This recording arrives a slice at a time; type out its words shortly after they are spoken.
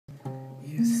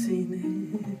you've seen it.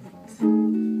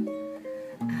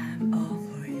 I'm all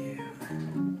for you,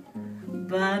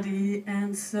 body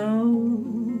and soul.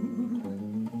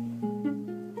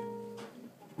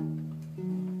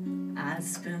 I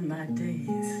spend my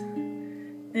days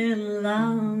in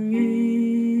longing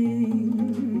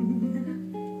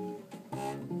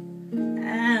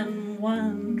and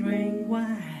wondering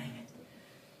why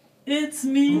it's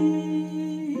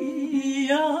me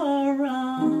you're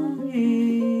wronging.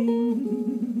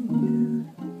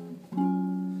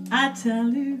 I tell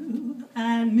you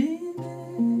I mean it.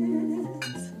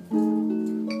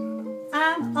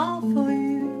 I'm all for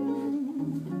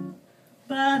you,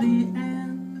 body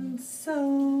and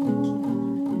soul.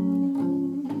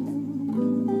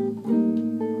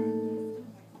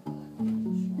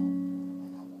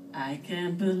 I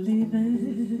can't believe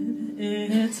it,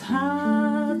 it's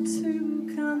hard to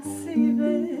conceive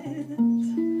it,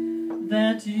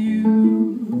 that you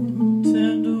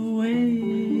turned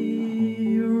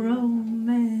away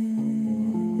romance.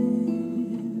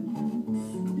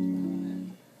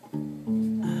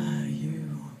 Are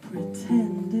you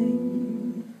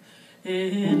pretending?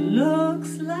 It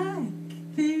looks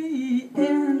like the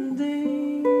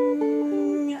ending,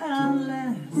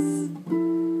 unless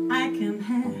I can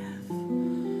have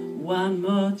one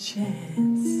more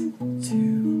chance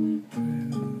to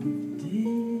prove,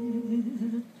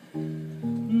 dear,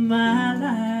 my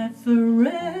life a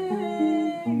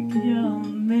wreck you're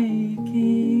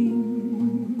making.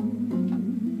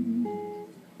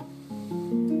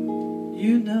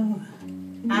 You know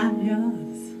I'm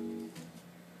yours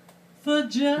for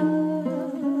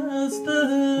just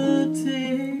the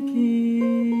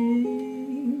taking.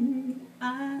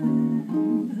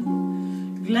 I'd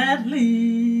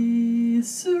gladly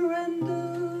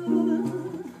surrender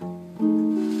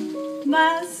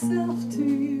myself to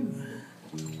you,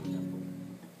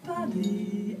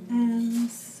 body and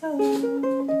soul.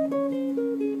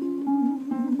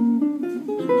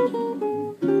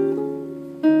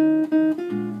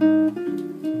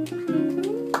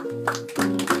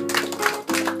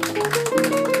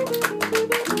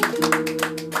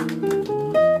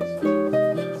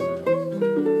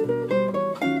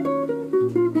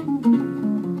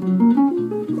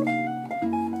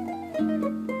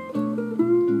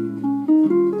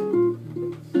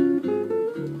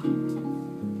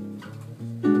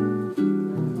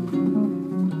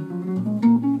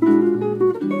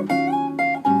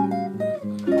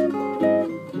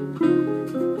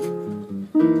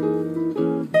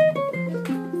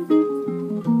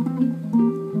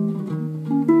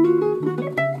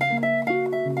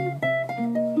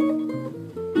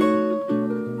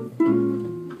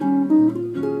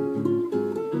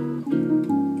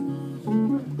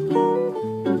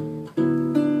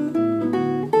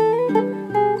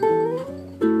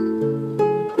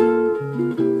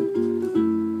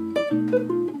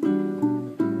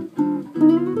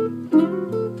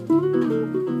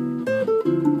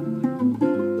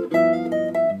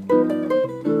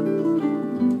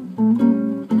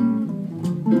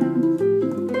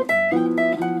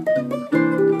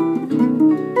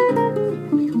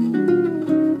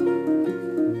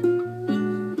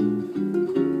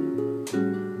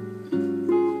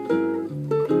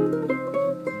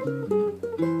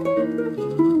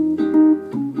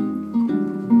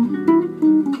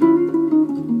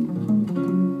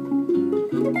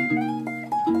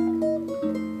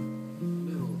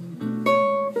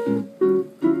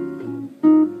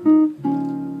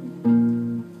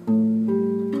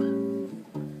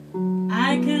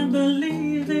 I can't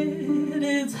believe it,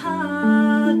 it's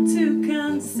hard to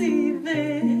conceive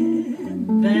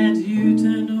it, that you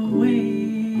turned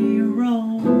away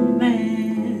romance.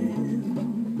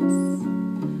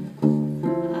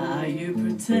 Are you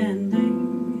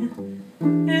pretending?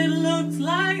 It looks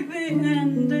like the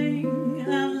ending,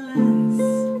 unless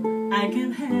I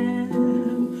can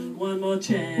have one more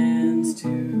chance to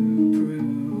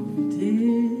prove,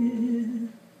 dear,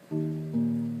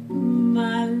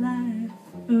 my life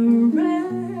a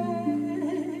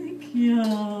wreck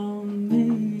you're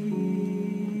making.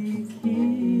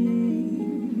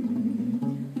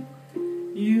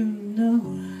 You know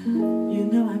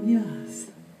I'm yours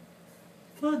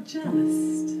for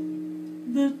just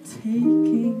the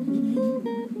taking.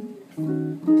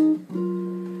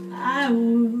 I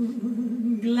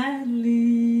would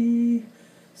gladly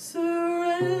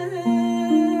surrender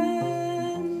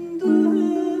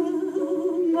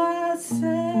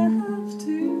myself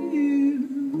to you,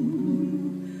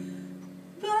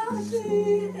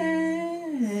 body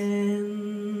and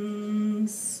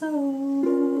soul.